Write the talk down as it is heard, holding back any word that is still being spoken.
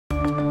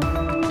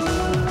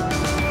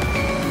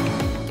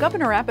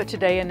Governor Abbott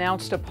today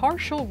announced a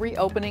partial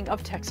reopening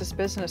of Texas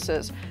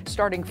businesses.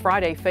 Starting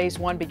Friday, Phase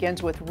 1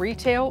 begins with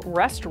retail,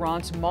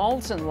 restaurants,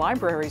 malls, and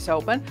libraries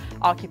open.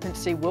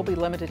 Occupancy will be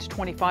limited to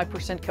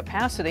 25%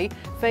 capacity.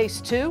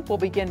 Phase 2 will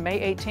begin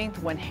May 18th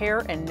when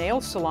hair and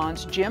nail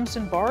salons, gyms,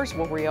 and bars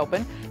will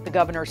reopen. The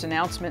governor's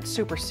announcement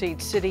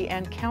supersedes city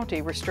and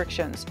county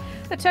restrictions.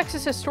 The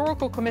Texas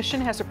Historical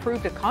Commission has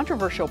approved a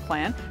controversial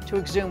plan to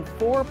exhume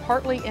 4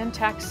 partly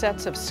intact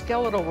sets of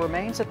skeletal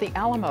remains at the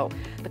Alamo.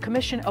 The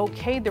commission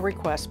okayed the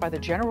request by the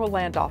General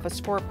Land Office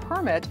for a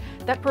permit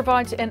that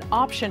provides an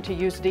option to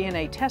use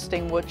DNA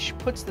testing, which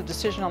puts the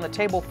decision on the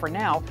table for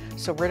now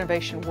so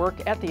renovation work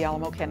at the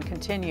Alamo can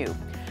continue.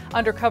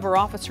 Undercover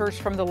officers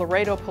from the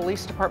Laredo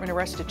Police Department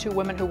arrested 2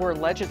 women who were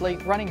allegedly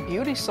running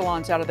beauty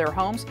salons out of their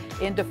homes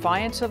in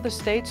defiance of the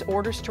state's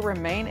orders to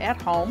remain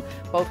at home.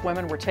 Both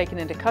women were taken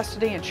into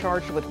custody and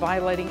charged with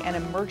violating an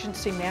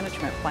emergency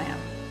management plan.